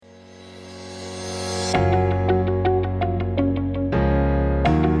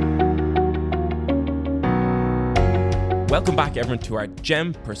Welcome back, everyone, to our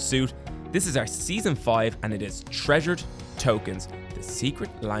Gem Pursuit. This is our Season 5, and it is Treasured Tokens, the secret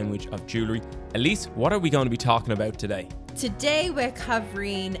language of jewellery. Elise, what are we going to be talking about today? Today we're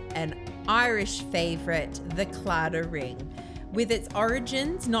covering an Irish favourite, the Claddagh ring. With its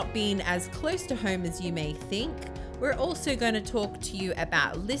origins not being as close to home as you may think, we're also going to talk to you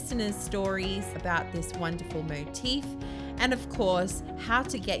about listeners' stories about this wonderful motif, and of course, how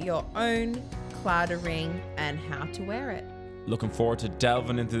to get your own Claddagh ring and how to wear it. Looking forward to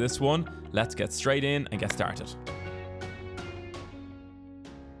delving into this one. Let's get straight in and get started.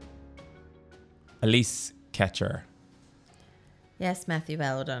 Elise Ketcher. Yes, Matthew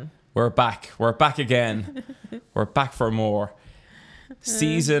Belladon. We're back. We're back again. We're back for more.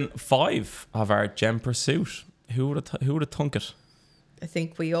 Season 5 of our Gem Pursuit. Who would have thunk it? I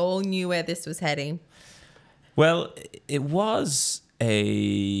think we all knew where this was heading. Well, it was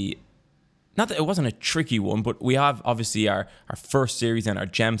not that it wasn't a tricky one, but we have obviously our first series and our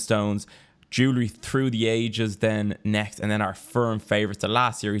gemstones, jewellery through the ages then next, and then our firm favourites, the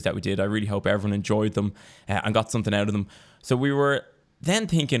last series that we did. I really hope everyone enjoyed them and got something out of them. So we were then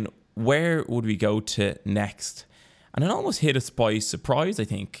thinking, where would we go to next? And it almost hit us by surprise, I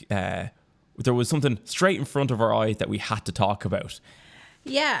think. There was something straight in front of our eyes that we had to talk about.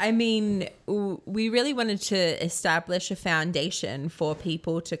 Yeah, I mean, we really wanted to establish a foundation for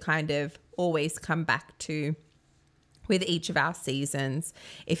people to kind of always come back to with each of our seasons.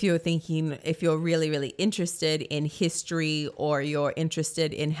 If you're really, really interested in history, or you're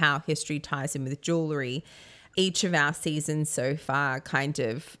interested in how history ties in with jewelry, each of our seasons so far kind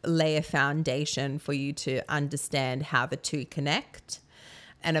of lay a foundation for you to understand how the two connect.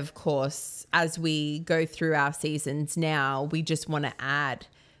 And of course, as we go through our seasons now, we just want to add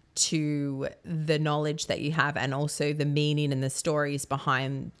to the knowledge that you have and also the meaning and the stories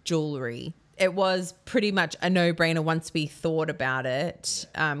behind jewelry. It was pretty much a no-brainer once we thought about it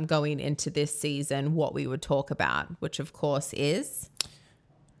going into this season, what we would talk about, which of course is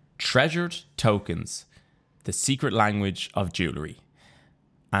Treasured Tokens, the secret language of jewellery.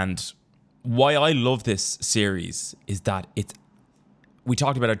 And why I love this series is that we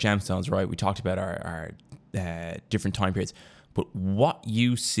talked about our gemstones, right? We talked about our different time periods. But what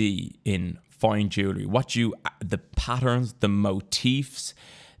you see in fine jewellery, the patterns, the motifs,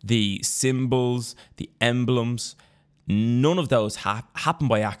 the symbols, the emblems, none of those happen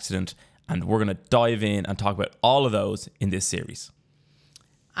by accident. And we're going to dive in and talk about all of those in this series.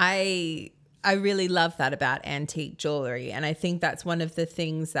 I really love that about antique jewellery. And I think that's one of the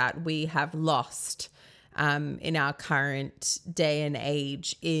things that we have lost in our current day and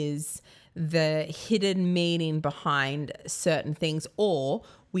age is the hidden meaning behind certain things, or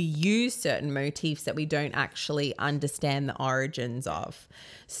we use certain motifs that we don't actually understand the origins of.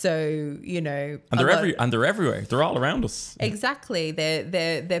 So, and they're everywhere. They're all around us. Exactly.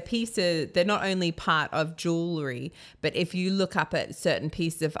 They're pieces. They're not only part of jewelry, but if you look up at certain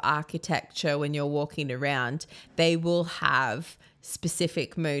pieces of architecture when you're walking around, they will have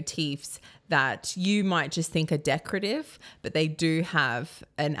specific motifs that you might just think are decorative, but they do have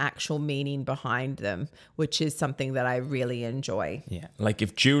an actual meaning behind them, which is something that I really enjoy. Yeah, like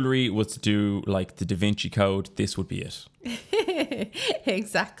if jewelry was to do like the Da Vinci Code, this would be it.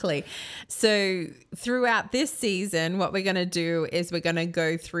 Exactly. So throughout this season, what we're going to do is we're going to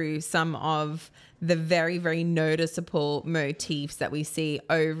go through some of the very, very noticeable motifs that we see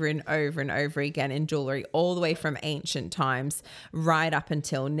over and over and over again in jewelry, all the way from ancient times right up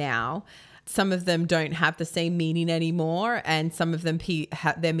until now. Some of them don't have the same meaning anymore, and some of them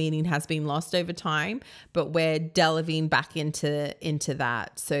their meaning has been lost over time, but we're delving back into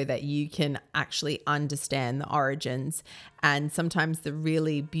that so that you can actually understand the origins and sometimes the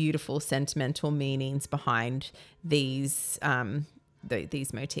really beautiful sentimental meanings behind these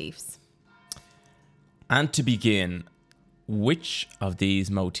motifs. And to begin, which of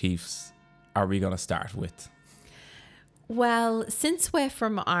these motifs are we going to start with? Well, since we're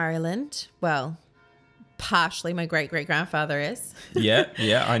from Ireland, well, partially my great-great-grandfather is. Yeah,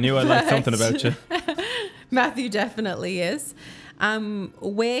 I knew I liked something about you. Matthew definitely is.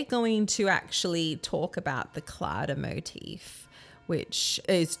 We're going to actually talk about the Claddagh motif, which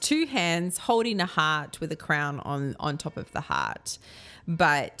is two hands holding a heart with a crown on top of the heart.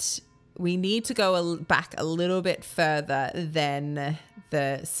 But we need to go back a little bit further than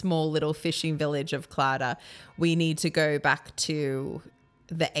the small little fishing village of Claddagh. We need to go back to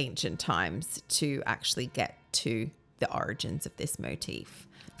the ancient times to actually get to the origins of this motif.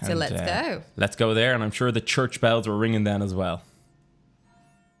 So let's go. Let's go there, and I'm sure the church bells were ringing then as well.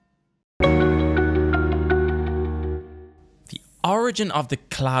 The origin of the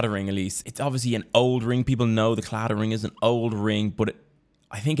claddagh ring, Elise, it's obviously an old ring. People know the claddagh ring is an old ring, but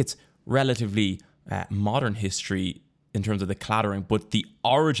I think it's relatively modern history in terms of the claddagh ring. But the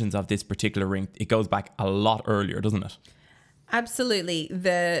origins of this particular ring, it goes back a lot earlier, doesn't it? Absolutely.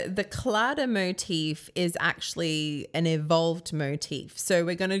 The claddagh motif is actually an evolved motif. So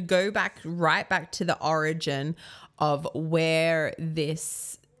we're going to go back right back to the origin of where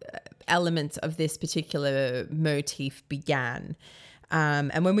this elements of this particular motif began.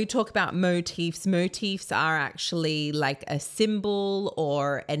 And when we talk about motifs are actually like a symbol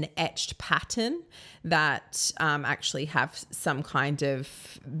or an etched pattern that actually have some kind of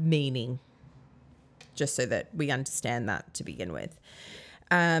meaning, just so that we understand that to begin with.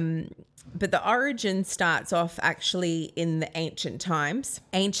 But the origin starts off actually in the ancient times,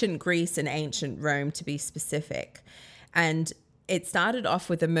 ancient Greece and ancient Rome to be specific. And it started off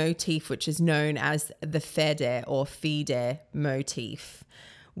with a motif which is known as the fede or fide motif,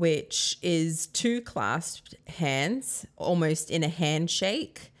 which is two clasped hands, almost in a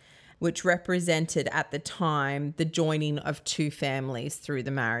handshake, which represented at the time the joining of two families through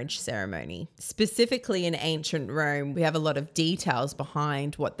the marriage ceremony. Specifically in ancient Rome, we have a lot of details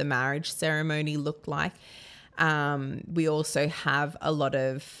behind what the marriage ceremony looked like. We also have a lot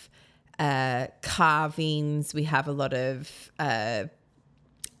of carvings. We have a lot of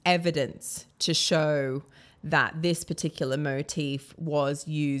evidence to show that this particular motif was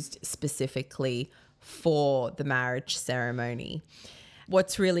used specifically for the marriage ceremony.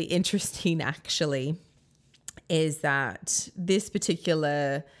 What's really interesting actually is that this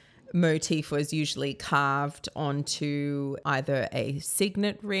particular motif was usually carved onto either a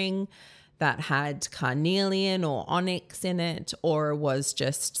signet ring that had carnelian or onyx in it, or was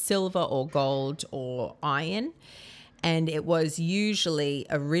just silver or gold or iron. And it was usually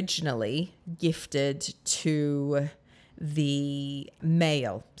originally gifted to the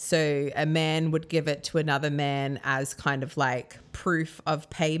male. So a man would give it to another man as kind of like proof of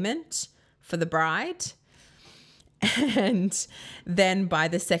payment for the bride. And then by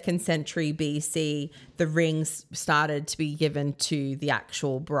the 2nd century BC, the rings started to be given to the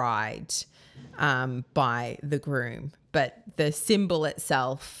actual bride by the groom. But the symbol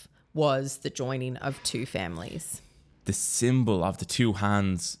itself was the joining of two families. The symbol of the two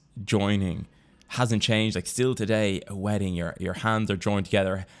hands joining hasn't changed. Like still today, a wedding, your hands are joined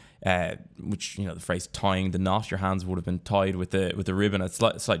together, which, you know, the phrase tying the knot, your hands would have been tied with the ribbon. It's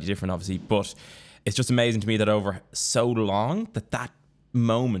slightly different, obviously, but it's just amazing to me that over so long that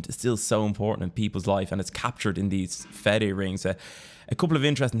moment is still so important in people's life, and it's captured in these fede rings. A couple of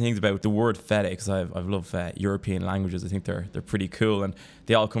interesting things about the word fede, because I love European languages. I think they're pretty cool, and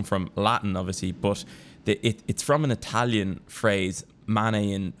they all come from Latin, obviously, but it's from an Italian phrase, mane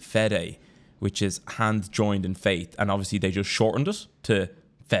in fede, which is hands joined in faith, and obviously they just shortened it to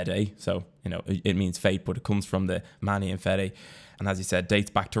fede, so you know it means faith, but it comes from the mane in fede, and as you said,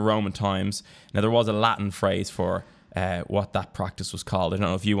 dates back to Roman times. Now there was a Latin phrase for what that practice was called. I don't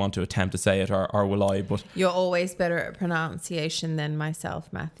know if you want to attempt to say it or will I, but you're always better at pronunciation than myself,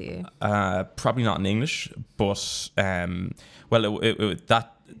 Matthew. Probably not in English, but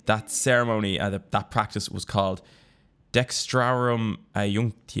that ceremony, that practice was called dextrarum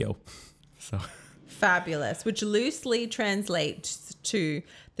iunctio. So fabulous, which loosely translates to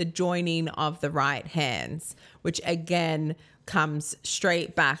the joining of the right hands, which again comes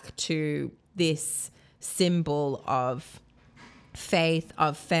straight back to this symbol of faith,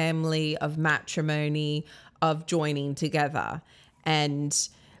 of family, of matrimony, of joining together. And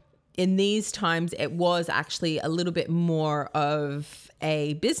in these times, it was actually a little bit more of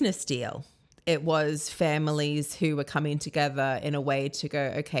a business deal. It was families who were coming together in a way to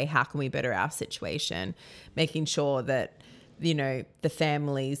go, okay, how can we better our situation? Making sure that, you know, the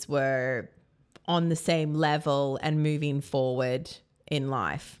families were on the same level and moving forward in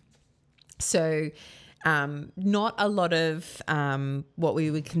life. So not a lot of what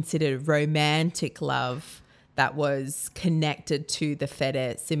we would consider romantic love that was connected to the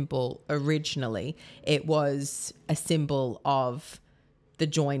fede symbol originally. It was a symbol of the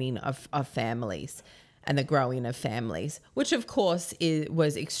joining of families and the growing of families, which of course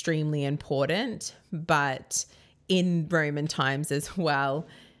was extremely important. But in Roman times as well,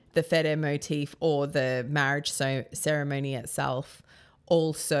 the fede motif or the marriage ceremony itself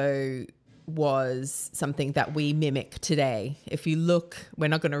also was something that we mimic today. If you look, we're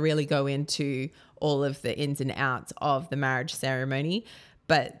not going to really go into all of the ins and outs of the marriage ceremony,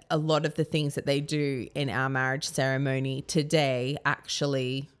 but a lot of the things that they do in our marriage ceremony today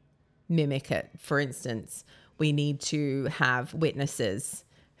actually mimic it. For instance, we need to have witnesses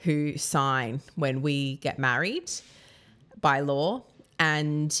who sign when we get married. by law.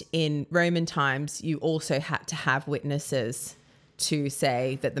 And in Roman times, you also had to have witnesses to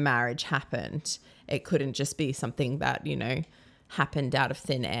say that the marriage happened. It couldn't just be something that, happened out of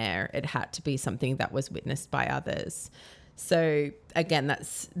thin air. It had to be something that was witnessed by others. So again,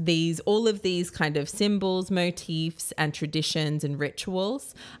 all of these kind of symbols, motifs, and traditions and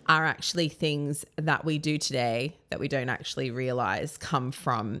rituals are actually things that we do today that we don't actually realize come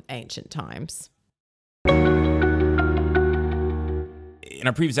from ancient times. In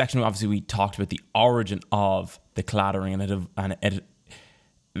our previous section, obviously, we talked about the origin of the claddering, and it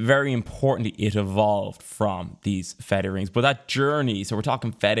very importantly, it evolved from these fede rings. But that journey, so we're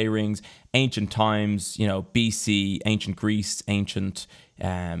talking fede rings, ancient times, BC, ancient Greece, ancient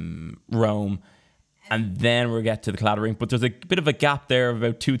Rome, and then we'll get to the claddering. But there's a bit of a gap there of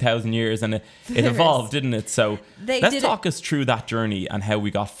about 2,000 years, and it evolved, didn't it? So let's talk us through that journey and how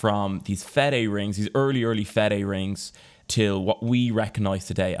we got from these fede rings, these early fede rings, till what we recognize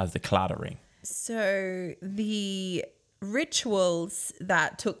today as the claddering. So the rituals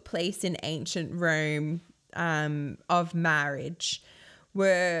that took place in ancient Rome of marriage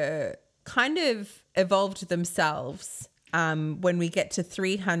were kind of evolved themselves. When we get to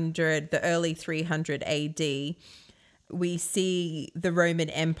the early 300 AD, we see the Roman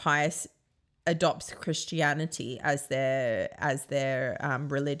Empire adopts Christianity as their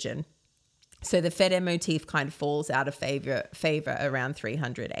religion. So the fede motif kind of falls out of favor around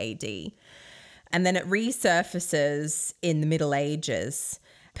 300 AD. And then it resurfaces in the Middle Ages,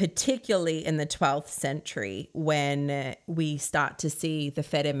 particularly in the 12th century, when we start to see the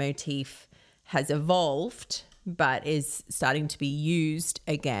fede motif has evolved, but is starting to be used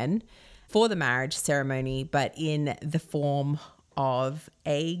again for the marriage ceremony, but in the form of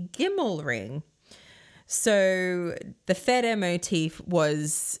a gimel ring. So the fede motif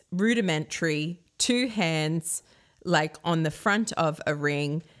was rudimentary, 2 hands, like on the front of a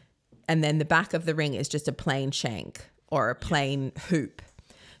ring, and then the back of the ring is just a plain shank or a plain hoop.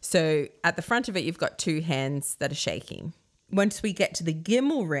 So at the front of it, you've got 2 hands that are shaking. Once we get to the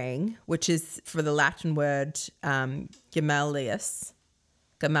gimel ring, which is for the Latin word gemellus.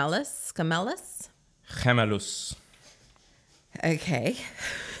 Okay.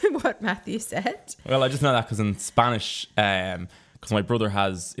 What Matthew said. Well, I just know that because in Spanish, because my brother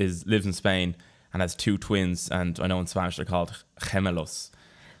lives in Spain and has 2 twins, and I know in Spanish they're called gemelos.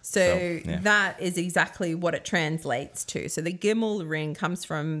 So that is exactly what it translates to. So the gimel ring comes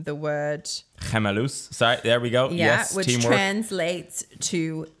from the word gemelos. Sorry, there we go. Yeah, yes, which teamwork. translates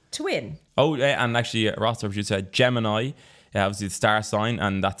to twin. Oh, yeah, and actually, Ross, you said Gemini. Yeah, obviously the star sign,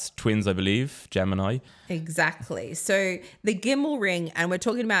 and that's twins, I believe, Gemini. Exactly. So the gimel ring, and we're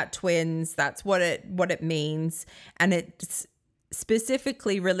talking about twins. That's what it means, and it's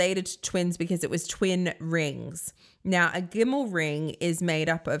specifically related to twins because it was twin rings. Now, a gimel ring is made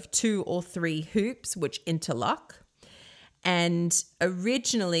up of 2 or 3 hoops which interlock. And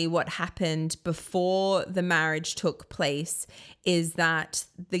originally what happened before the marriage took place is that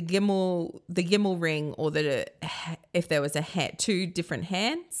the gimel ring, or if there was 2 different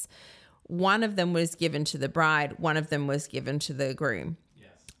hands, one of them was given to the bride, one of them was given to the groom.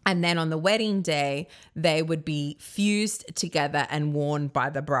 And then on the wedding day, they would be fused together and worn by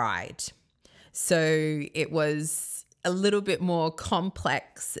the bride. So it was a little bit more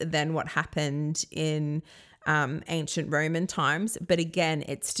complex than what happened in ancient Roman times. But again,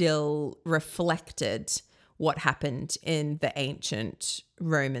 it still reflected what happened in the ancient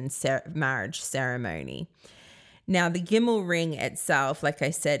Roman marriage ceremony. Now, the gimel ring itself, like I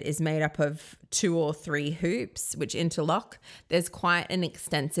said, is made up of 2 or 3 hoops which interlock. There's quite an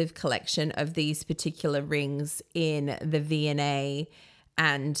extensive collection of these particular rings in the V&A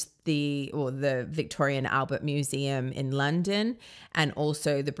and the Victoria and Albert Museum in London, and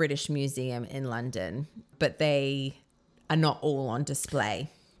also the British Museum in London. But they are not all on display.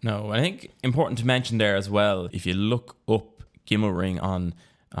 No, I think important to mention there as well, if you look up gimel ring on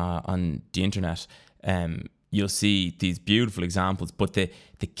the internet, you'll see these beautiful examples. But the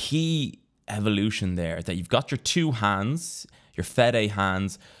key evolution there, that you've got your 2 hands, your fede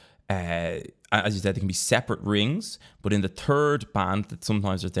hands, as you said, they can be separate rings, but in the 3rd band that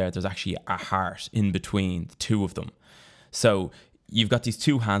sometimes is there's actually a heart in between the 2 of them. So you've got these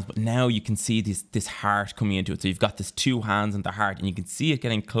 2 hands, but now you can see this heart coming into it. So you've got this 2 hands and the heart, and you can see it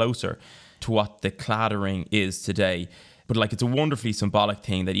getting closer to what the claddering is today. But it's a wonderfully symbolic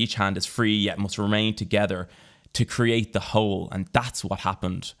thing that each hand is free yet must remain together to create the whole. And that's what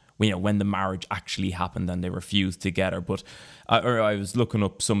happened when the marriage actually happened and they were fused together. But I was looking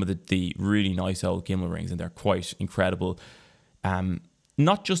up some of the really nice old gimel rings, and they're quite incredible. Now,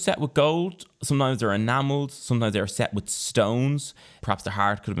 not just set with gold. Sometimes they're enameled. Sometimes they're set with stones. Perhaps the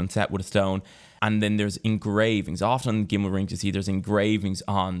heart could have been set with a stone. And then there's engravings. Often in Gimel rings, you see there's engravings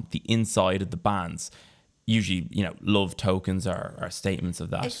on the inside of the bands. Usually, love tokens are statements of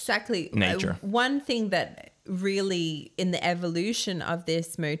that nature. One thing that really in the evolution of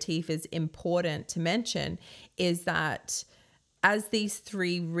this motif is important to mention is that as these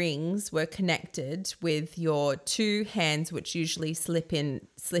 3 rings were connected with your 2 hands, which usually slip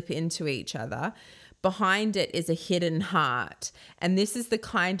into each other, behind it is a hidden heart. And this is the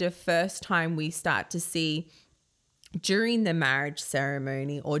kind of first time we start to see during the marriage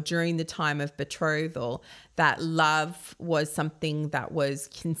ceremony or during the time of betrothal that love was something that was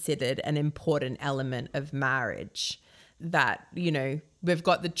considered an important element of marriage. That, we've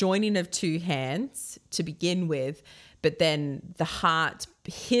got the joining of 2 hands to begin with, but then the heart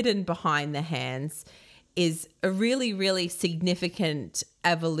hidden behind the hands is a really, really significant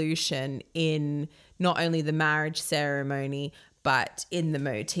evolution in not only the marriage ceremony, but in the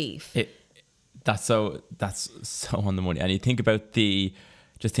motif. That's so on the money. And you think about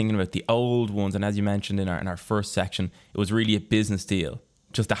just thinking about the old ones, and as you mentioned in our first section, it was really a business deal,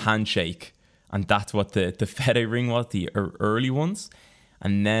 just a handshake. And that's what the Fede ring was, the early ones.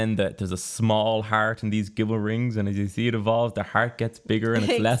 And then there's a small heart in these Gimel rings, and as you see it evolve, the heart gets bigger and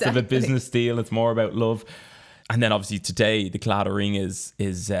it's less of a business deal. It's more about love. And then obviously today the Claddagh ring has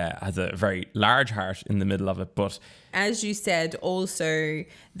a very large heart in the middle of it. But as you said, also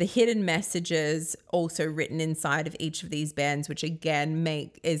the hidden messages also written inside of each of these bands, which again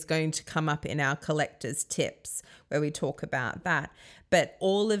is going to come up in our collector's tips where we talk about that. But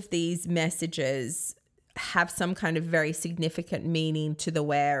all of these messages have some kind of very significant meaning to the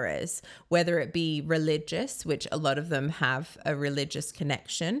wearers, whether it be religious, which a lot of them have a religious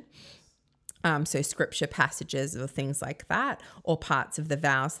connection. So scripture passages or things like that, or parts of the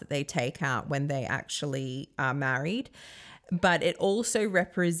vows that they take out when they actually are married. But it also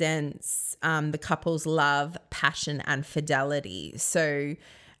represents the couple's love, passion, and fidelity. So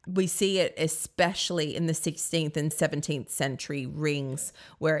we see it especially in the 16th and 17th century rings,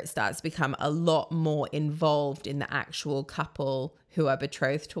 where it starts to become a lot more involved in the actual couple who are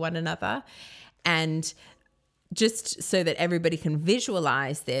betrothed to one another. And just so that everybody can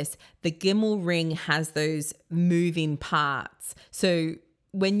visualize this, the Gimel ring has those moving parts. So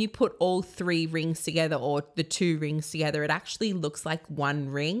when you put all 3 rings together or the 2 rings together, it actually looks like one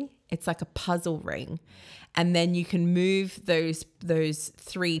ring. It's like a puzzle ring. And then you can move those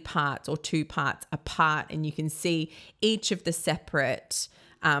 3 parts or 2 parts apart, and you can see each of the separate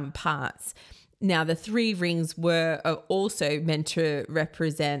parts. Now, the 3 rings are also meant to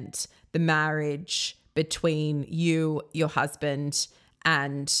represent the marriage between you, your husband,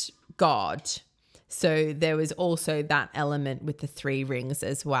 and God. So there was also that element with the 3 rings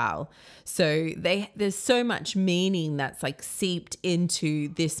as well. So there's so much meaning that's like seeped into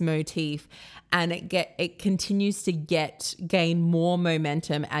this motif, and it continues to gain more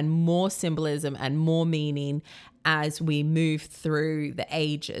momentum and more symbolism and more meaning as we move through the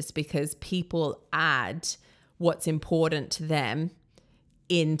ages, because people add what's important to them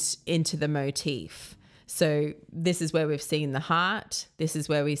into the motif. So this is where we've seen the heart. This is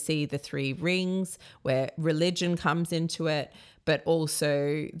where we see the 3 rings, where religion comes into it, but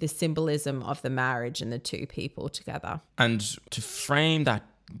also the symbolism of the marriage and the 2 people together. And to frame that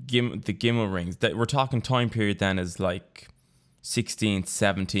the Gimel rings, that we're talking time period then is like 16th,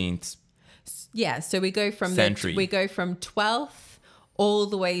 17th. Yeah, so we go from century. We go from 12th all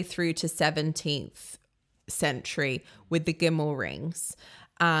the way through to 17th century with the Gimel rings.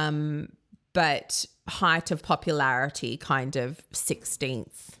 But height of popularity kind of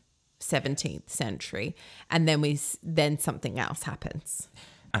 16th, 17th century. And then something else happens.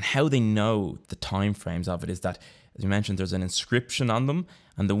 And how they know the time frames of it is that, as you mentioned, there's an inscription on them.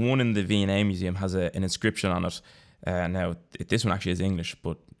 And the one in the V&A Museum has an inscription on it. Now, this one actually is English,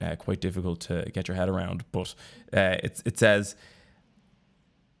 but quite difficult to get your head around. But it says,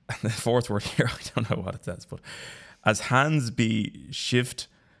 the 4th word here, I don't know what it says, but as hands be shift,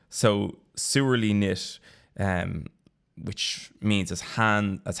 so surely knit, which means as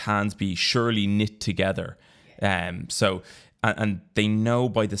hands be surely knit together. So they know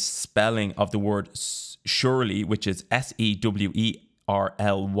by the spelling of the word surely, which is Sewerly.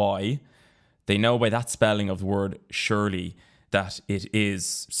 They know by that spelling of the word surely that it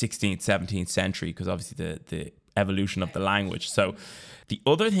is 16th, 17th century, because obviously the evolution of the language. So the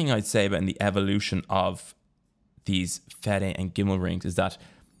other thing I'd say about the evolution of these Fede and Gimel rings is that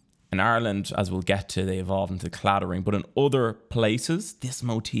in Ireland, as we'll get to, they evolved into the Claddagh ring, but in other places, this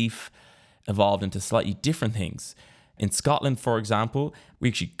motif evolved into slightly different things. In Scotland, for example, we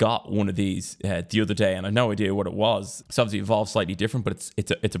actually got one of these the other day, and I had no idea what it was. It's obviously evolved slightly different, but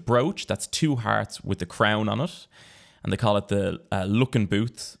it's a brooch that's 2 hearts with the crown on it, and they call it the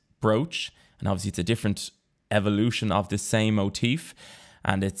Luckenbooth brooch. And obviously, it's a different evolution of this same motif,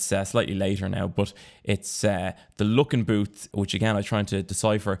 and it's slightly later now. But it's the Luckenbooth, which again I'm trying to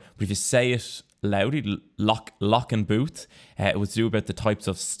decipher. But if you say it loudly, Lockenbooth, it was to do about the types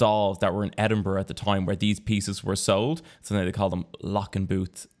of stalls that were in Edinburgh at the time where these pieces were sold. So now they call them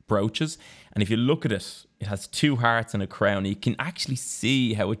Lockenbooth brooches. And if you look at it, it has 2 hearts and a crown. You can actually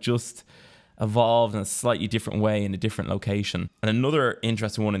see how it just evolved in a slightly different way in a different location. And another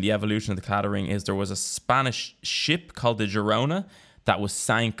interesting one in the evolution of the claddagh ring is there was a Spanish ship called the Girona that was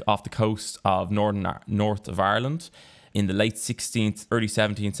sank off the coast of north of Ireland in the late 16th, early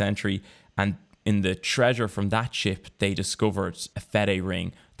 17th century. And in the treasure from that ship, they discovered a Fede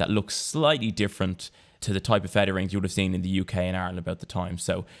ring that looks slightly different to the type of Fede rings you would have seen in the UK and Ireland about the time.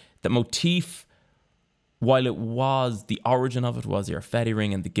 So the motif, while it was, the origin of it was your Fede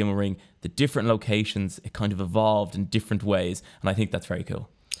ring and the Gimel ring, the different locations, it kind of evolved in different ways. And I think that's very cool.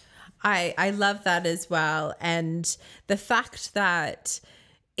 I love that as well. And the fact that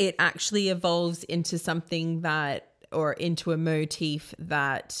it actually evolves into something that, or into a motif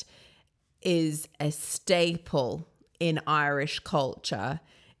that is a staple in Irish culture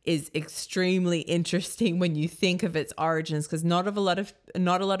is extremely interesting when you think of its origins, because not a lot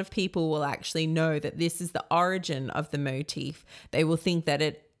of people will actually know that this is the origin of the motif. They will think that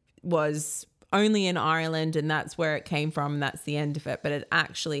it was only in Ireland and that's where it came from and that's the end of it, but it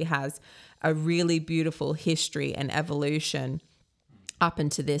actually has a really beautiful history and evolution up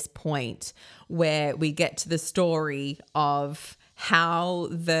until this point where we get to the story of how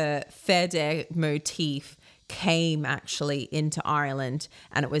the Fede motif came actually into Ireland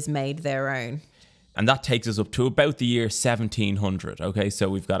and it was made their own. And that takes us up to about the year 1700. Okay, so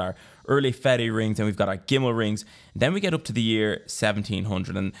we've got our early Fede rings and we've got our Gimel rings. Then we get up to the year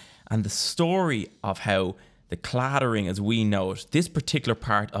 1700 and the story of how the claddagh ring as we know it, this particular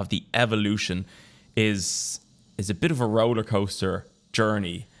part of the evolution is a bit of a roller coaster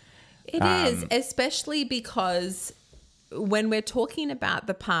journey. It is, especially because when we're talking about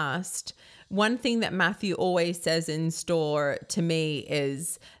the past, one thing that Matthew always says in store to me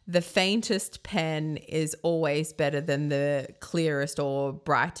is the faintest pen is always better than the clearest or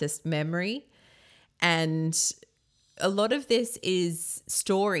brightest memory. And a lot of this is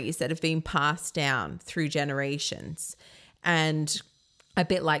stories that have been passed down through generations, and a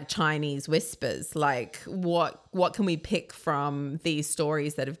bit like Chinese whispers, like what can we pick from these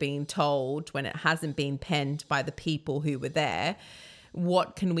stories that have been told when it hasn't been penned by the people who were there?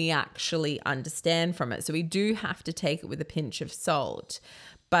 What can we actually understand from it? So we do have to take it with a pinch of salt.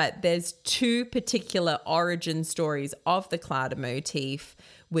 But there's 2 particular origin stories of the claddagh motif,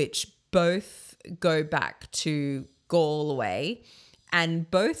 which both go back to Galway, and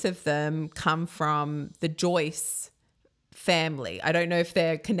both of them come from the Joyce family. I don't know if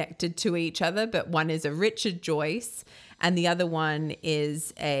they're connected to each other, but one is a Richard Joyce and the other one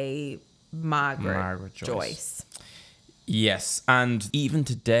is a Margaret Joyce. Yes, and even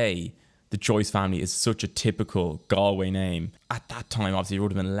today, the Joyce family is such a typical Galway name. At that time, obviously, there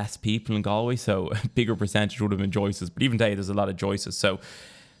would have been less people in Galway, so a bigger percentage would have been Joyces. But even today, there's a lot of Joyces. So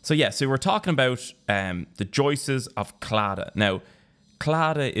we're talking about the Joyces of Claddagh. Now,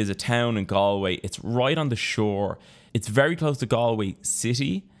 Claddagh is a town in Galway. It's right on the shore. It's very close to Galway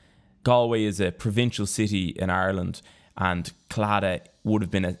city. Galway is a provincial city in Ireland, and Claddagh would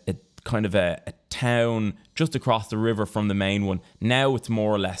have been a kind of a town just across the river from the main one. Now it's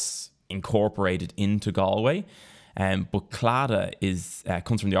more or less incorporated into Galway. But Claddagh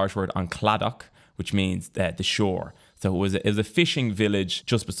comes from the Irish word an Cladach, which means the shore. So it was a fishing village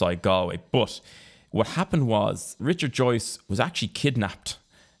just beside Galway. But what happened was Richard Joyce was actually kidnapped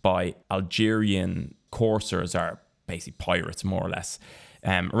by Algerian corsairs, or basically pirates, more or less,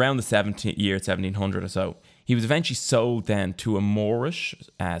 around the year 1700 or so. He was eventually sold then to a Moorish,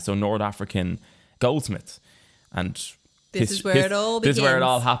 so North African goldsmith. And this is where it all begins. This is where it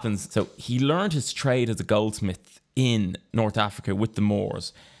all happens. So he learned his trade as a goldsmith in North Africa with the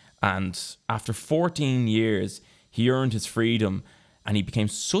Moors. And after 14 years, he earned his freedom and he became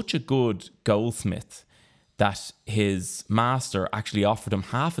such a good goldsmith that his master actually offered him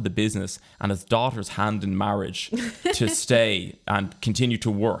half of the business and his daughter's hand in marriage to stay and continue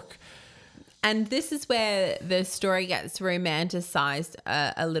to work. And this is where the story gets romanticized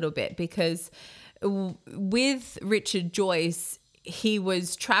a little bit, because with Richard Joyce, he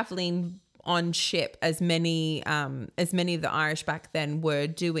was traveling on ship as many of the Irish back then were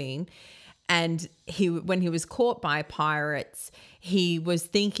doing. And when he was caught by pirates, he was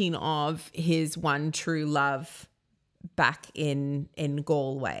thinking of his one true love back in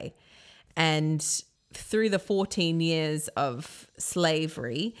Galway. And through the 14 years of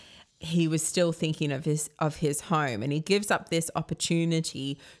slavery, he was still thinking of his home, and he gives up this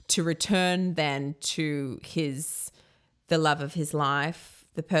opportunity to return then to the love of his life,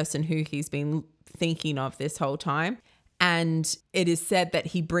 the person who he's been thinking of this whole time. And it is said that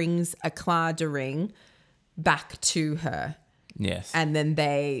he brings a Claddagh ring back to her. Yes. And then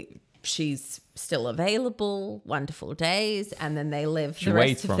she's still available, wonderful days, and then they live She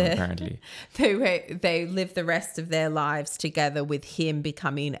waits for him, apparently. They live the rest of their lives together, with him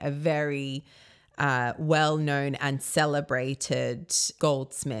becoming a very well-known and celebrated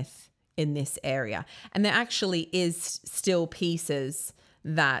goldsmith in this area. And there actually is still pieces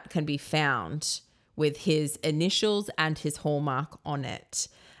that can be found with his initials and his hallmark on it.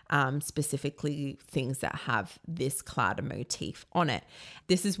 Specifically things that have this Claddagh motif on it.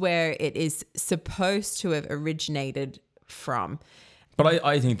 This is where it is supposed to have originated from. But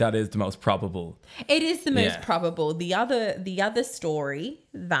I think that is the most probable. It is the most probable. The other story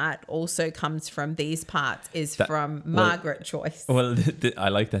that also comes from these parts is from Margaret Joyce. Well, I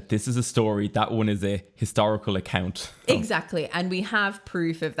like that. This is a story. That one is a historical account. Exactly. And we have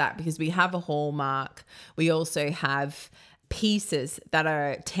proof of that because we have a hallmark. We also have pieces that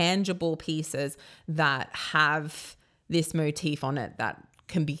are tangible pieces that have this motif on it that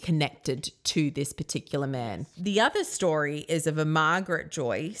can be connected to this particular man. The other story is of a Margaret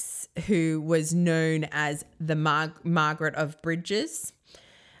Joyce who was known as the Margaret of Bridges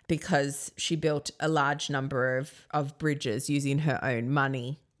because she built a large number of bridges using her own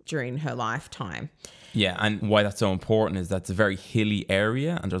money during her lifetime. Yeah, and why that's so important is that's a very hilly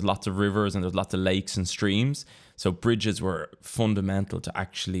area and there's lots of rivers and there's lots of lakes and streams. So bridges were fundamental to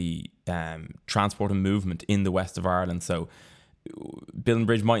actually transport and movement in the west of Ireland. So building a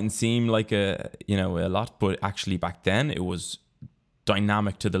bridge mightn't seem like a lot, but actually back then it was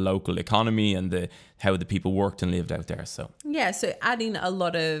dynamic to the local economy and how the people worked and lived out there. So adding a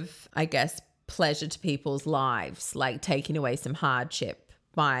lot of, I guess, pleasure to people's lives, like taking away some hardship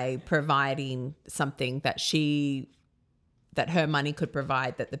by providing something that her money could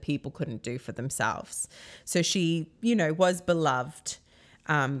provide that the people couldn't do for themselves. So she, was beloved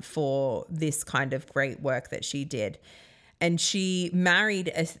for this kind of great work that she did. And she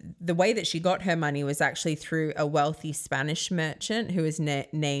married, the way that she got her money was actually through a wealthy Spanish merchant who was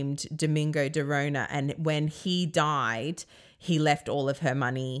named Domingo de Rona. And when he died, he left all of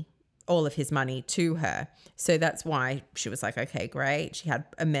his money to her. So that's why she was like, okay, great. She had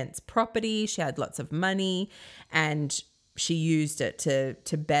immense property. She had lots of money, and she used it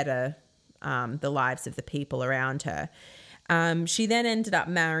to better the lives of the people around her. She then ended up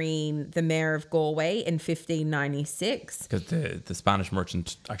marrying the mayor of Galway in 1596. Because the Spanish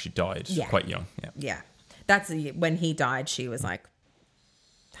merchant actually died quite young. Yeah. That's when he died. She was like,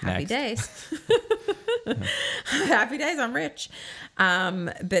 happy days. Happy days, I'm rich.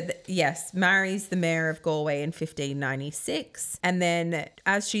 But yes, marries the mayor of Galway in 1596. And then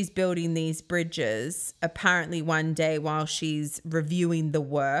as she's building these bridges, apparently one day while she's reviewing the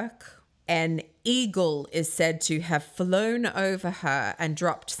work, an eagle is said to have flown over her and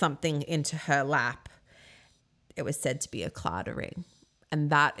dropped something into her lap. It was said to be a Claddagh ring. And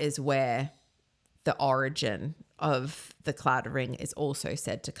that is where the origin of the Claddagh ring is also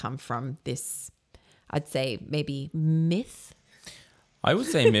said to come from. This, I'd say, maybe myth. I would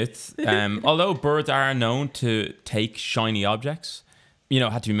say myth. Although birds are known to take shiny objects,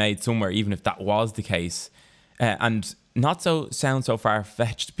 had to be made somewhere, even if that was the case. And not sound so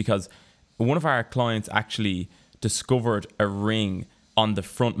far-fetched, because one of our clients actually discovered a ring on the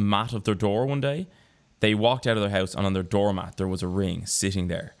front mat of their door one day. They walked out of their house and on their doormat there was a ring sitting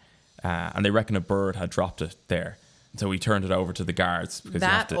there. And they reckon a bird had dropped it there. So we turned it over to the guards.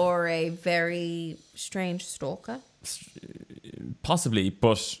 Because or a very strange stalker? Possibly,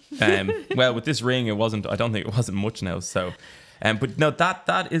 but well, with this ring, I don't think it wasn't much now. So, but no,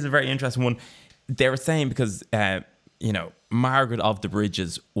 that is a very interesting one. They were saying because, Margaret of the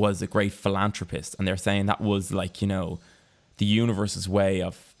Bridges was a great philanthropist, and they're saying that was like, the universe's way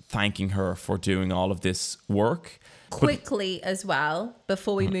of thanking her for doing all of this work. Quickly as well,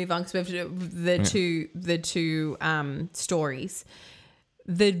 before we move on, because we have the two stories.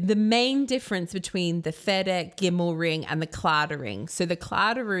 The main difference between the Fede Gimel ring and the Claddagh ring. So the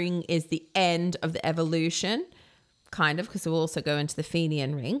Claddagh ring is the end of the evolution, kind of, because we'll also go into the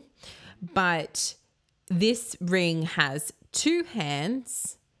Fenian ring. But this ring has two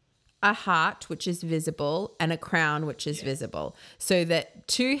hands, a heart, which is visible, and a crown, which is visible. So that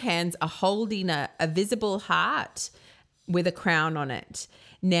two hands are holding a visible heart with a crown on it.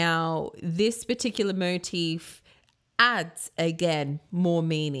 Now, this particular motif adds, again, more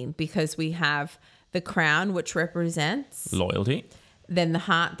meaning because we have the crown, which represents Loyalty. then the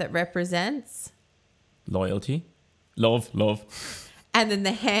heart that represents, Loyalty. Love. and then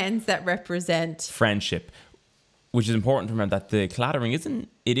the hands that represent Friendship. Which is important to remember that the claddagh ring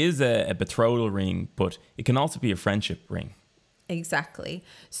is a betrothal ring, but it can also be a friendship ring. Exactly.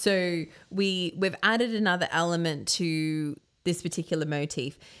 So we've added another element to this particular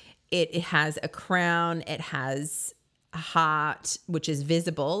motif. It has a crown, it has a heart, which is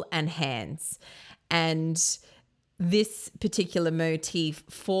visible, and hands. And this particular motif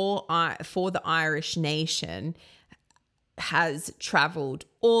for the Irish nation has traveled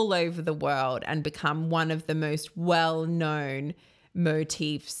all over the world and become one of the most well-known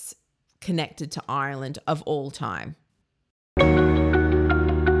motifs connected to Ireland of all time.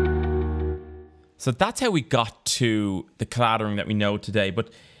 So that's how we got to the claddagh ring that we know today.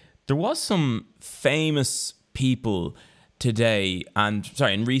 But there was some famous people today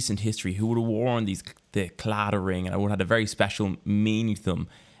in recent history who would have worn the claddagh ring and it would have had a very special meaning to them.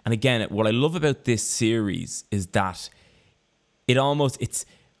 And again, what I love about this series is that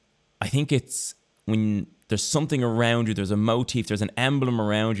I think it's when there's something around you, there's a motif, there's an emblem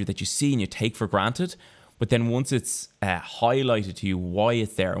around you that you see and you take for granted. But then once it's highlighted to you why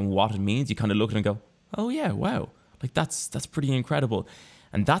it's there and what it means, you kind of look at it and go, oh yeah, wow. Like that's pretty incredible.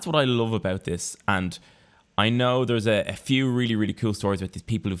 And that's what I love about this. And I know there's a few really, really cool stories about these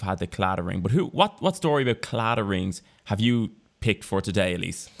people who've had the claddagh ring. But what story about claddagh rings have you picked for today,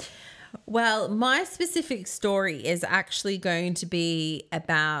 Elise? Well, my specific story is actually going to be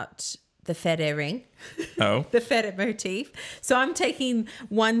about the Fede ring. Oh. The Fede motif. So I'm taking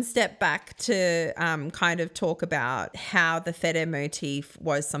one step back to kind of talk about how the Fede motif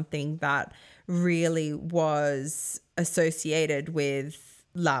was something that really was associated with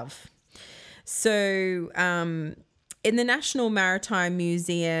love. So in the National Maritime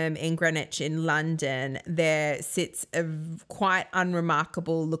Museum in Greenwich in London, there sits a quite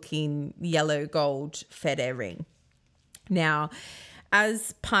unremarkable looking yellow gold Fede ring. Now,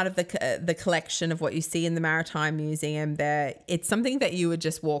 as part of the collection of what you see in the Maritime Museum there, it's something that you would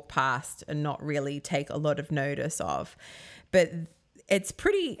just walk past and not really take a lot of notice of. But it's a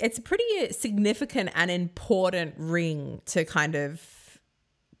pretty significant and important ring to kind of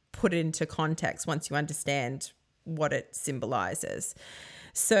put into context once you understand what it symbolizes.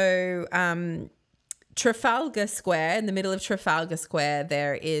 So Trafalgar Square, in the middle of Trafalgar Square,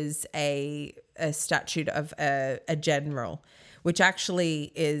 there is a statue of a general, which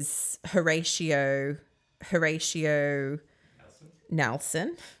actually is Horatio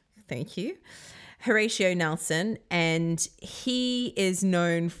Nelson. Thank you. Horatio Nelson. And he is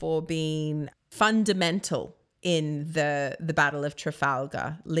known for being fundamental in the Battle of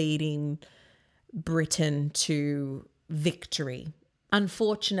Trafalgar, leading Britain to victory.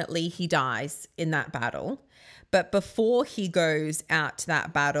 Unfortunately, he dies in that battle. But before he goes out to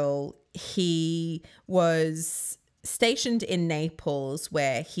that battle, he was stationed in Naples,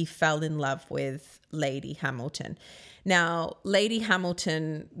 where he fell in love with Lady Hamilton. Now, Lady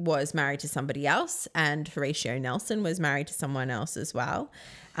Hamilton was married to somebody else, and Horatio Nelson was married to someone else as well,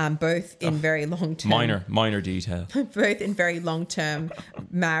 both in very long-term... Minor detail. Both in very long-term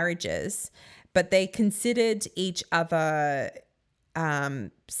marriages. But they considered each other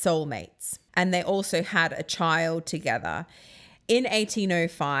soulmates. And they also had a child together. In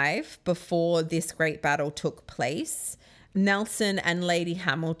 1805, before this great battle took place, Nelson and Lady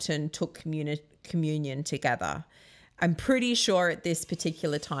Hamilton took communion together. I'm pretty sure at this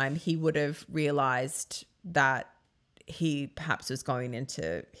particular time he would have realized that he perhaps was going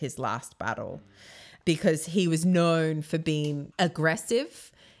into his last battle, because he was known for being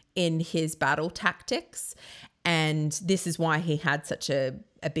aggressive in his battle tactics. And this is why he had such a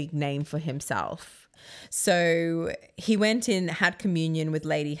big name for himself. So he went in, had communion with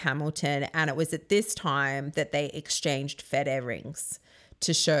Lady Hamilton, and it was at this time that they exchanged Fede rings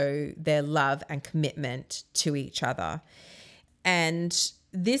to show their love and commitment to each other. And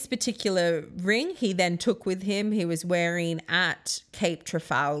this particular ring he then took with him. He was wearing at Cape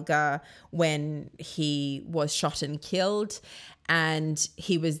Trafalgar when he was shot and killed. And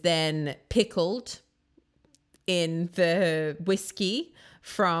he was then pickled in the whiskey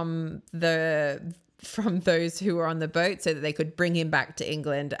from those who were on the boat, so that they could bring him back to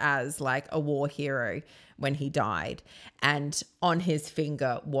England as like a war hero when he died. And on his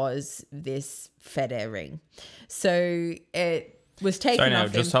finger was this Fede ring. So was taken Sorry now,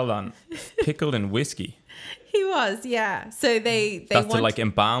 off just him. hold on. Pickled in whiskey. He was, yeah. So they That's to want, like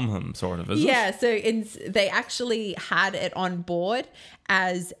embalm him, sort of, is it? yeah. So they actually had it on board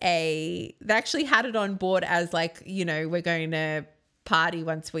as like, you know, we're going to party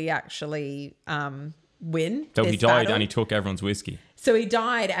once we actually win. So this he died battle. and he took everyone's whiskey. So he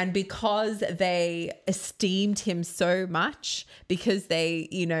died, and because they esteemed him so much, because they,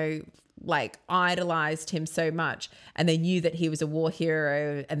 you know, like idolized him so much, and they knew that he was a war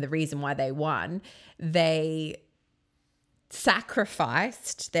hero and the reason why they won, they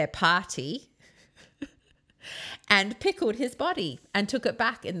sacrificed their party and pickled his body and took it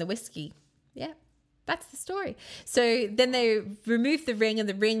back in the whiskey. Yeah. That's the story. So then they removed the ring, and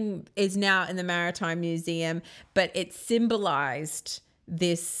the ring is now in the Maritime Museum, but it symbolized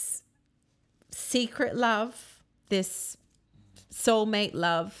this secret love, this soulmate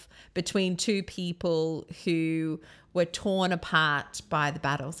love between two people who were torn apart by the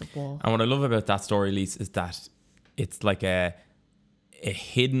battles of war. And what I love about that story, Lise, is that it's like a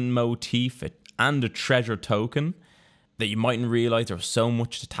hidden motif and a treasure token that you mightn't realize there was so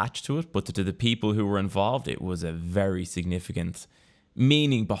much attached to it, but to the people who were involved, it was a very significant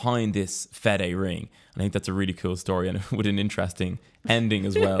meaning behind this Fede ring. I think that's a really cool story, and with an interesting ending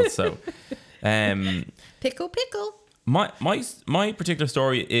as well. So, Pickle. my particular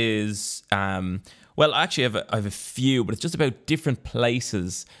story is well, actually, I have a few, but it's just about different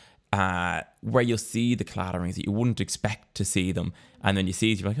places where you'll see the clatterings that you wouldn't expect to see them, and then you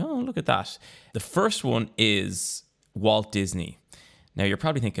see it, you're like, oh, look at that. The first one is Walt Disney. Now you're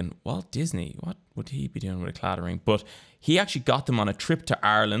probably thinking, Walt Disney, what would he be doing with a clattering? But he actually got them on a trip to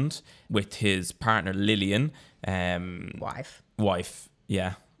Ireland with his partner Lillian. Wife.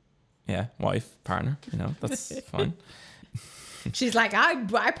 Yeah, wife, partner, you know, that's fine. She's like,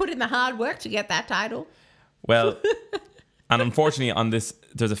 I put in the hard work to get that title. Well, and unfortunately on this,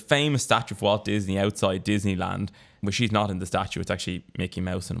 there's a famous statue of Walt Disney outside Disneyland, but she's not in the statue. It's actually Mickey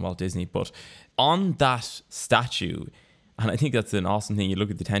Mouse and Walt Disney. But on that statue, and I think that's an awesome thing, you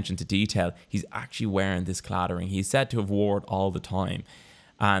look at the attention to detail, he's actually wearing this clattering. He's said to have worn it all the time.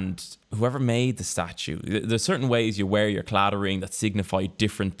 And whoever made the statue, there's certain ways you wear your clattering that signify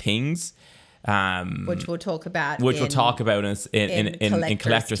different things. Which we'll talk about. In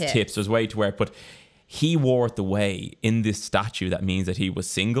collector's tips. There's a way to wear it, but he wore it the way in this statue that means that he was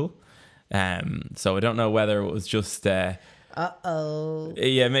single. So I don't know whether it was just yeah,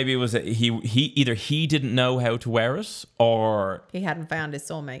 maybe it was he didn't know how to wear it, or he hadn't found his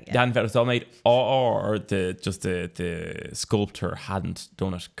soulmate yet. Or the sculptor hadn't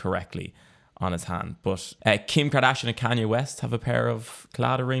done it correctly on his hand. But Kim Kardashian and Kanye West have a pair of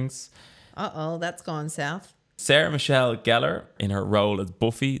clatterings. That's gone south. Sarah Michelle Gellar, in her role as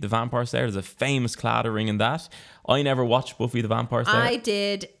Buffy the Vampire Slayer, there's a famous clattering in that. I never watched Buffy the Vampire Slayer. I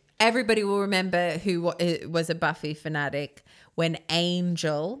did. Everybody will remember who was a Buffy fanatic when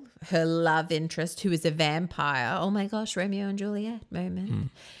Angel, her love interest, who is a vampire, oh my gosh, Romeo and Juliet moment,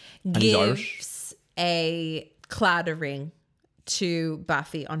 gives a clattering to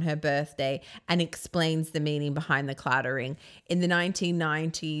Buffy on her birthday and explains the meaning behind the clattering. In the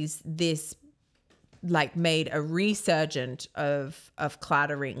 1990s, this made a resurgence of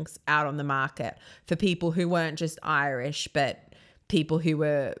clatterings out on the market for people who weren't just Irish, but people who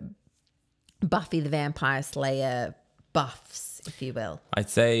were Buffy the Vampire Slayer buffs, if you will. I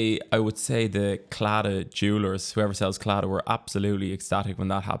would say the Claddagh jewelers, whoever sells Claddagh, were absolutely ecstatic when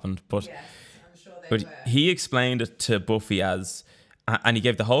that happened. But yes, I'm sure they were. He explained it to Buffy as, and he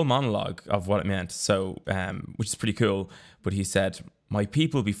gave the whole monologue of what it meant. So, which is pretty cool. But he said, "My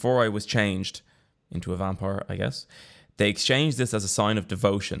people, before I was changed into a vampire, I guess, they exchanged this as a sign of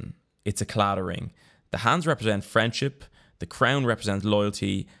devotion. It's a clattering. The hands represent friendship, the crown represents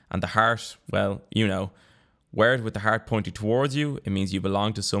loyalty, and the heart, well, you know, wear it with the heart pointing towards you. It means you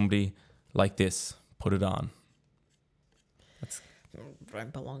belong to somebody like this. Put it on."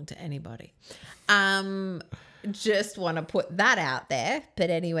 Don't belong to anybody. Just want to put that out there. But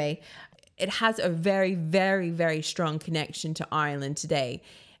anyway, it has a very, very, very strong connection to Ireland today.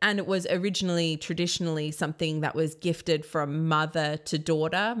 And it was originally, traditionally, something that was gifted from mother to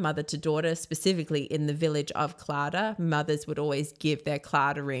daughter, specifically in the village of Claddagh. Mothers would always give their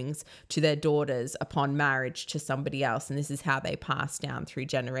Claddagh rings to their daughters upon marriage to somebody else. And this is how they passed down through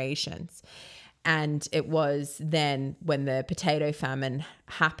generations. And it was then when the potato famine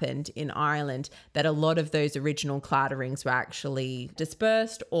happened in Ireland that a lot of those original Claddagh rings were actually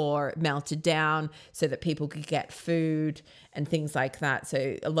dispersed or melted down so that people could get food and things like that.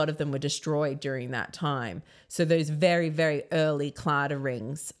 So a lot of them were destroyed during that time. So those very, very early Claddagh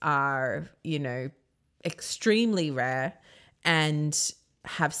rings are, you know, extremely rare and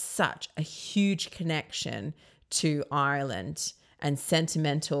have such a huge connection to Ireland and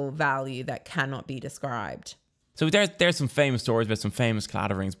sentimental value that cannot be described. So there's some famous stories about some famous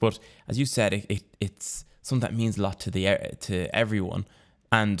clatterings, but as you said, it's something that means a lot to everyone.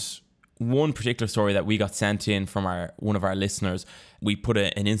 And one particular story that we got sent in from one of our listeners, we put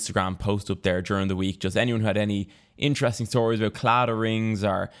an Instagram post up there during the week. Just anyone who had any interesting stories about clatterings,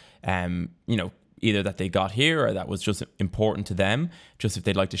 or either that they got here or that was just important to them, just if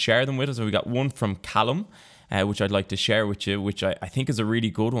they'd like to share them with us. And we got one from Callum, which I'd like to share with you, which I think is a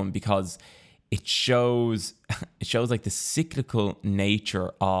really good one, because it shows like the cyclical nature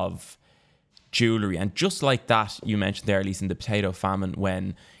of jewelry. And just like that, you mentioned there, Elise, in the potato famine,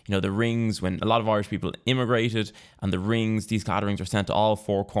 when the rings, when a lot of Irish people immigrated, and the rings, these clatterings, were sent to all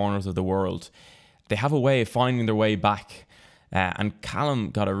four corners of the world, they have a way of finding their way back. And Callum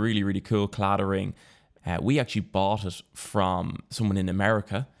got a really, really cool clattering. We actually bought it from someone in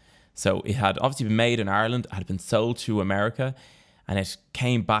America. So it had obviously been made in Ireland, had been sold to America, and it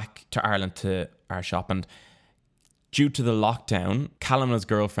came back to Ireland to our shop. And due to the lockdown, Callum and his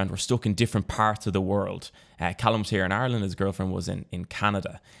girlfriend were stuck in different parts of the world. Callum was here in Ireland, his girlfriend was in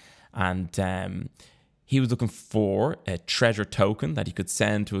Canada. And he was looking for a treasure token that he could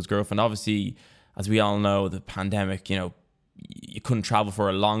send to his girlfriend. Obviously, as we all know, the pandemic, you couldn't travel for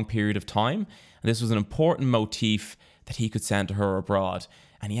a long period of time. And this was an important motif that he could send to her abroad.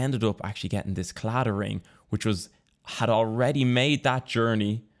 And he ended up actually getting this clattering, which had already made that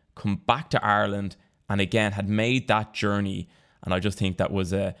journey, come back to Ireland, and again had made that journey. And I just think that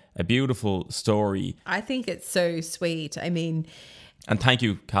was a beautiful story. I think it's so sweet. I mean, and thank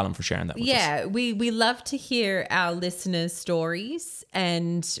you, Callum, for sharing that with us. Yeah, we love to hear our listeners' stories,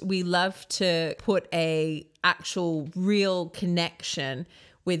 and we love to put a actual real connection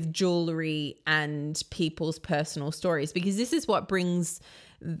with jewelry and people's personal stories, because this is what brings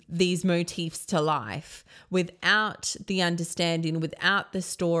these motifs to life. Without the understanding, without the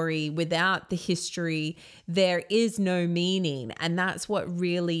story, without the history, there is no meaning. And that's what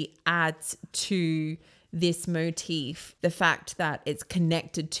really adds to this motif, the fact that it's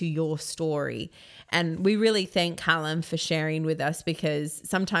connected to your story. And we really thank Callum for sharing with us, because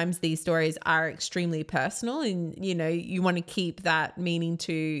sometimes these stories are extremely personal, and you want to keep that meaning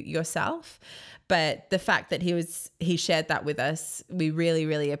to yourself. But the fact that he shared that with us, we really,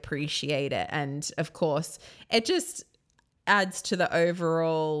 really appreciate it. And of course, it just adds to the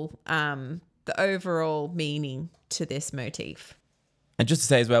overall meaning to this motif. And just to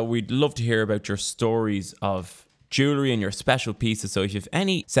say as well, we'd love to hear about your stories of jewellery and your special pieces. So if you have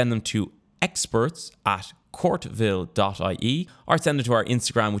any, send them to experts@courtville.ie, or send them to our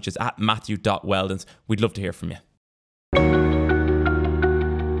Instagram, which is @matthew.weldons. We'd love to hear from you.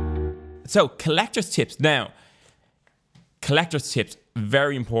 So collector's tips. Now, collector's tips,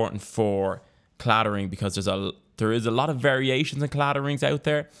 very important for clattering, because there is a lot of variations in clatterings out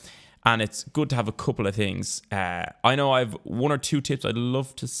there. And it's good to have a couple of things. I know I have one or two tips I'd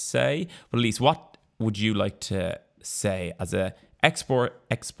love to say. But Elise, what would you like to say as an expert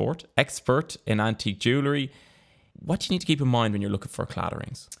in antique jewellery? What do you need to keep in mind when you're looking for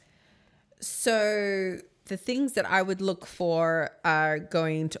clatterings? So the things that I would look for are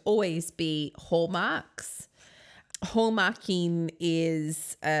going to always be hallmarks. Hallmarking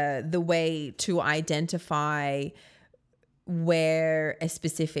is the way to identify where a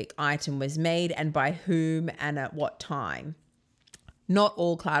specific item was made and by whom and at what time. Not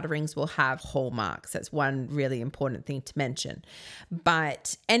all clatterings will have hallmarks. That's one really important thing to mention.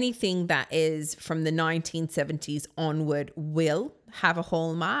 But anything that is from the 1970s onward will have a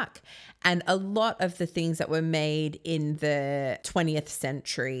hallmark. And a lot of the things that were made in the 20th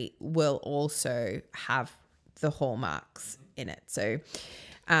century will also have the hallmarks in it. So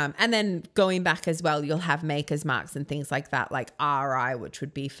and then going back as well, you'll have maker's marks and things like that, like RI, which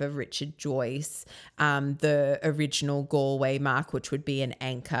would be for Richard Joyce, the original Galway mark, which would be an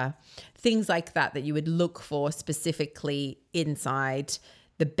anchor, things like that you would look for specifically inside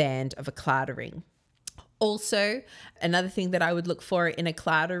the band of a clattering. Also, another thing that I would look for in a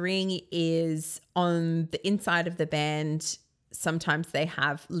clattering is on the inside of the band, sometimes they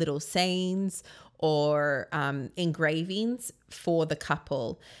have little sayings or engravings for the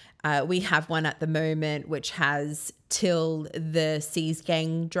couple. We have one at the moment which has "Till the Seas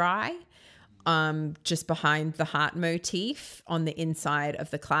Gang Dry," just behind the heart motif on the inside of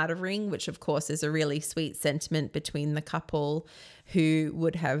the clattering, which of course is a really sweet sentiment between the couple who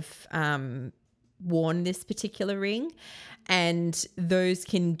would have worn this particular ring. And those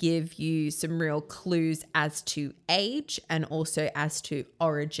can give you some real clues as to age and also as to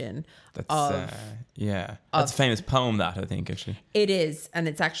origin. That's that's a famous poem, that, I think, actually. It is, and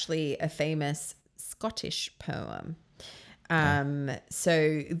it's actually a famous Scottish poem.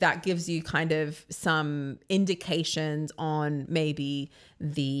 So that gives you kind of some indications on maybe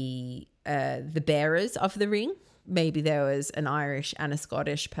the bearers of the ring. Maybe there was an Irish and a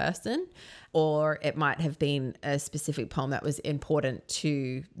Scottish person, or it might have been a specific poem that was important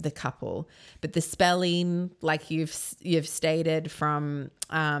to the couple. But the spelling, like you've stated from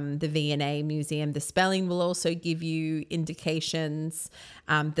the V&A Museum, the spelling will also give you indications.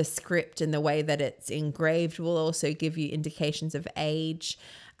 The script and the way that it's engraved will also give you indications of age.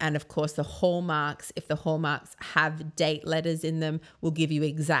 And of course, the hallmarks, if the hallmarks have date letters in them, will give you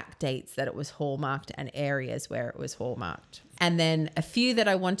exact dates that it was hallmarked and areas where it was hallmarked. And then a few that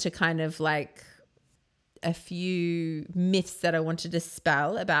I want to kind of like, a few myths that I want to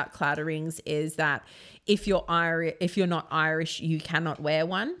dispel about Claddagh rings is that if you're not Irish, you cannot wear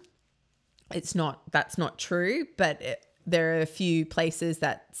one. That's not true, but there are a few places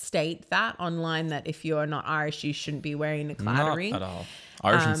that state that online, that if you're not Irish, you shouldn't be wearing a Claddagh ring. Not at all.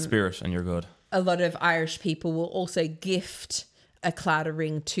 Irish in spirit, and you're good. A lot of Irish people will also gift a Claddagh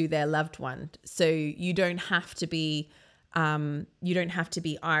ring to their loved one, so you don't have to be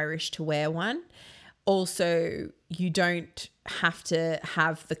Irish to wear one. Also, you don't have to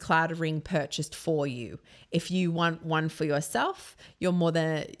have the Claddagh ring purchased for you. If you want one for yourself,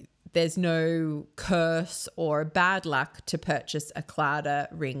 there's no curse or bad luck to purchase a Claddagh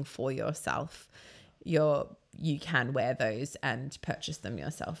ring for yourself. You can wear those and purchase them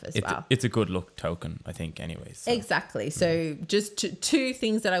yourself as well. It's a good luck token, I think, anyways. So. Exactly. So just two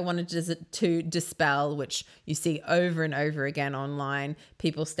things that I wanted to dispel, which you see over and over again online,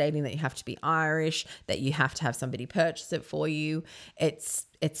 people stating that you have to be Irish, that you have to have somebody purchase it for you. It's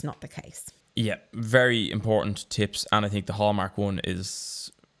not the case. Yeah, very important tips. And I think the hallmark one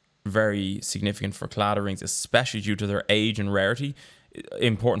is very significant for Claddagh rings, especially due to their age and rarity.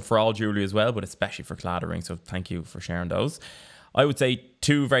 Important for all jewelry as well, but especially for Claddagh rings. So thank you for sharing those. I would say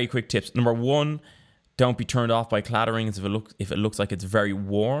 2 very quick tips. Number 1, don't be turned off by Claddagh rings if it looks like it's very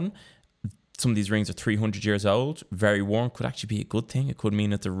worn. Some of these rings are 300 years old. Very worn could actually be a good thing. It could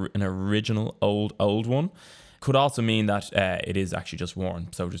mean it's an original old one. Could also mean that it is actually just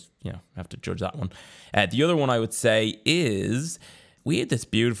worn. So just have to judge that one. The other one I would say is, we had this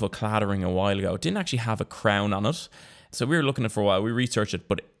beautiful Claddagh ring a while ago. It didn't actually have a crown on it. So we were looking at it for a while. We researched it.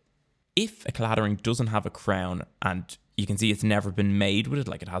 But if a Claddagh ring doesn't have a crown, and you can see it's never been made with it,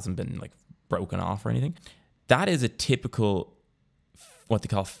 like it hasn't been like broken off or anything, that is a typical, what they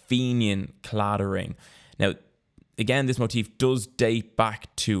call Fenian Claddagh ring. Now, again, this motif does date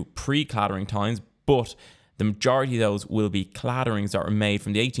back to pre-Claddagh ring times, but the majority of those will be Claddagh rings that were made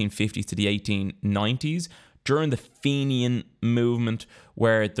from the 1850s to the 1890s, during the Fenian movement,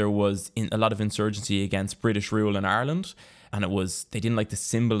 where there was a lot of insurgency against British rule in Ireland, and they didn't like the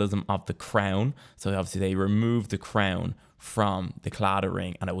symbolism of the crown, so obviously they removed the crown from the Claddagh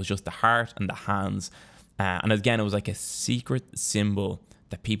ring, and it was just the heart and the hands, and again, it was like a secret symbol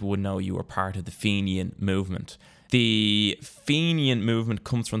that people would know you were part of the Fenian movement. The Fenian movement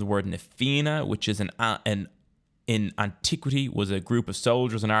comes from the word Nefina, which is in antiquity was a group of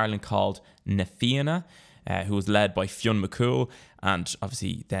soldiers in Ireland called Nefina, who was led by Fionn McCool, and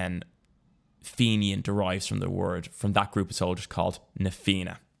obviously then Fenian derives from that group of soldiers called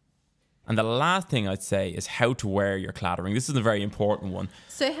Nefina. And the last thing I'd say is how to wear your Claddagh ring. This is a very important one.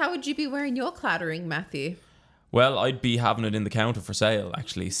 So how would you be wearing your Claddagh ring, Matthew? Well, I'd be having it in the counter for sale,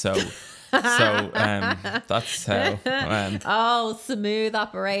 actually. So that's how. Smooth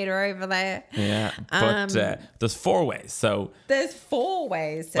operator over there. Yeah, but there's 4 ways. So there's 4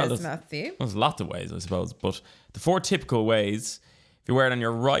 ways, says Matthew. There's lots of ways, I suppose. But the 4 typical ways: if you wear it on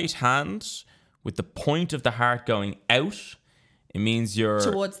your right hand with the point of the heart going out, it means you're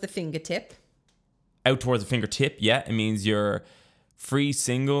towards the fingertip. Out towards the fingertip, yeah. It means you're free,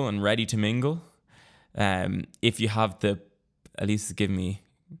 single, and ready to mingle. If you have at least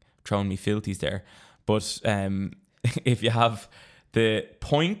throwing me filthies there, but if you have the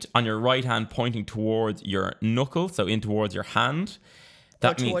point on your right hand pointing towards your knuckle, so in towards your hand,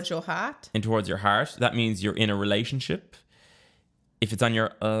 that means towards your heart. In towards your heart, that means you're in a relationship. If it's on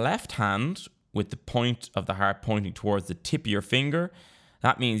your left hand with the point of the heart pointing towards the tip of your finger,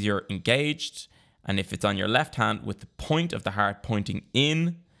 that means you're engaged. And if it's on your left hand with the point of the heart pointing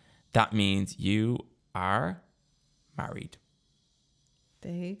in, that means you are married.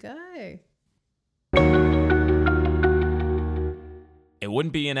 There you go. it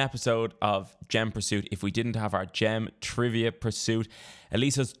wouldn't be an episode of Gem Pursuit if we didn't have our Gem Trivia Pursuit.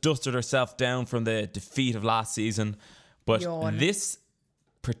 Elisa's dusted herself down from the defeat of last season. But this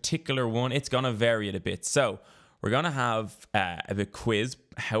particular one, it's going to vary it a bit. So we're going to have a bit quiz.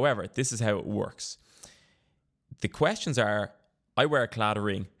 However, this is how it works. The questions are, I wear a Claddagh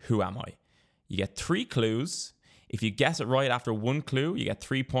ring, who am I? You get 3 clues. If you guess it right after 1 clue, you get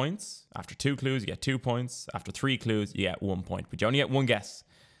 3 points. After 2 clues, you get 2 points. After 3 clues, you get 1 point. But you only get 1 guess.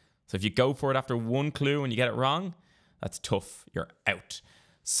 So if you go for it after 1 clue and you get it wrong, that's tough. You're out.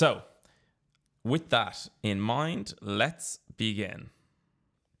 So with that in mind, let's begin.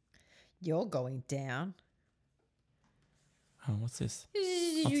 You're going down. Oh, what's this?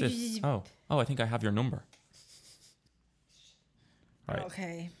 What's this? Oh, I think I have your number. All right.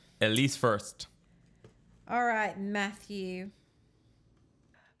 Okay. Elise first. All right, Matthew.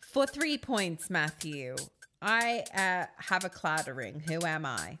 For 3 points, Matthew, I have a Claddagh ring. Who am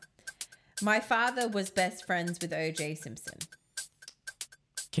I? My father was best friends with O.J. Simpson.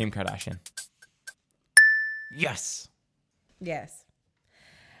 Kim Kardashian. Yes. Yes.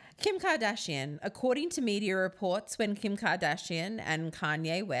 Kim Kardashian. According to media reports, when Kim Kardashian and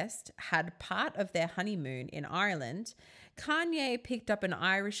Kanye West had part of their honeymoon in Ireland, Kanye picked up an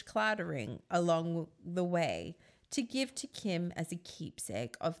Irish Claddagh ring along the way to give to Kim as a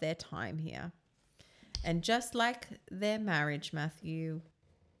keepsake of their time here. And just like their marriage, Matthew,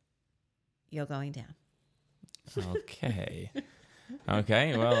 you're going down. Okay.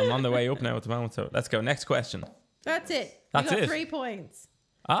 Okay, well, I'm on the way up now at the moment, so let's go. Next question. That's it. That's you got it. 3 points.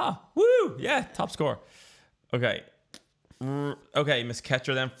 Ah, woo! Yeah, top score. Okay. Okay, Miss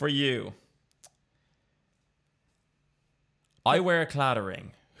Ketcher, then for you. I wear a Claddagh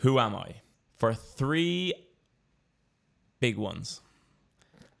ring. Who am I? For 3 big ones.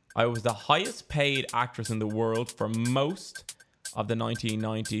 I was the highest paid actress in the world for most of the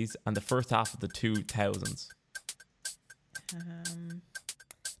 1990s and the first half of the 2000s.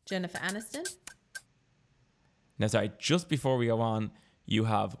 Jennifer Aniston. Now, sorry, just before we go on, you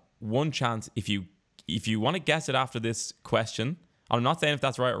have 1 chance. If you want to guess it after this question, I'm not saying if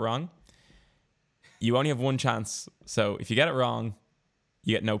that's right or wrong. You only have 1 chance. So if you get it wrong,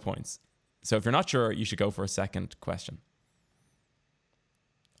 you get no points. So if you're not sure, you should go for a second question.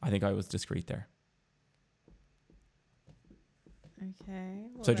 I think I was discreet there. Okay.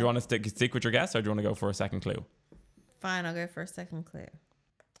 Well, So do you want to stick with your guess, or do you want to go for a second clue? Fine, I'll go for a second clue.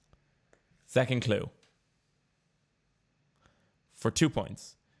 Second clue. For 2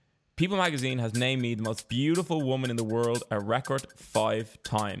 points. People magazine has named me the most beautiful woman in the world a record 5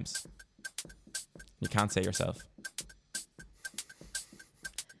 times. You can't say yourself.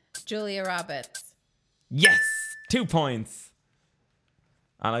 Julia Roberts. Yes! 2 points.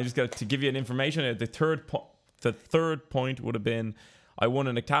 And I just got to give you an information. The third point would have been I won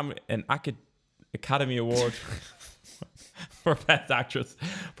an Academy Award for Best Actress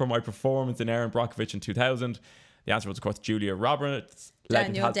for my performance in Erin Brockovich in 2000. The answer was, of course, Julia Roberts.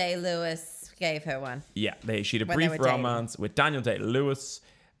 Daniel Day-Lewis gave her one. Yeah, she had a brief romance with Daniel Day-Lewis.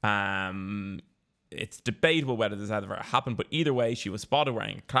 It's debatable whether this ever happened, but either way, she was spotted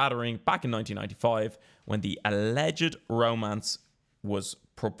wearing a Claddagh ring back in 1995 when the alleged romance was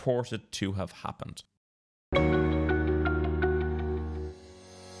purported to have happened.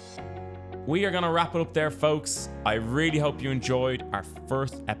 We are going to wrap it up there, folks. I really hope you enjoyed our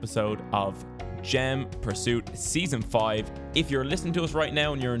first episode of Gem Pursuit Season 5. If you're listening to us right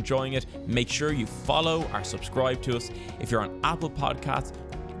now and you're enjoying it, make sure you follow or subscribe to us. If you're on Apple Podcasts,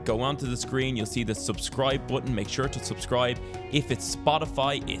 go onto the screen, you'll see the subscribe button. Make sure to subscribe. If it's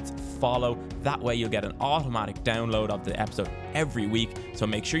Spotify, it's follow. That way you'll get an automatic download of the episode every week. So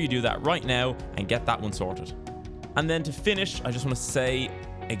make sure you do that right now and get that one sorted. And then to finish, I just want to say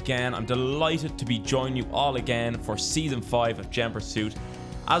again, I'm delighted to be joining you all again for Season 5 of Gem Pursuit.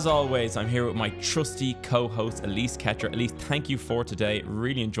 As always, I'm here with my trusty co-host, Elise Ketcher. Elise, thank you for today.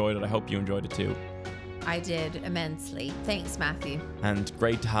 Really enjoyed it. I hope you enjoyed it too. I did immensely. Thanks, Matthew. And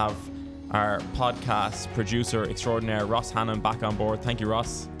great to have our podcast producer extraordinaire, Ross Hannon, back on board. Thank you,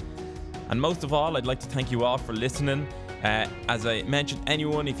 Ross. And most of all, I'd like to thank you all for listening. As I mentioned,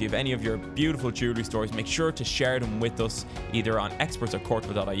 if you have any of your beautiful jewellery stories, make sure to share them with us, either on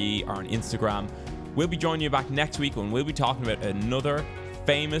experts@courtois.ie or on Instagram. We'll be joining you back next week when we'll be talking about another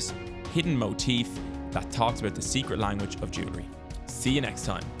famous hidden motif that talks about the secret language of jewellery. See you next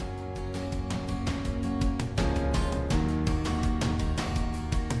time.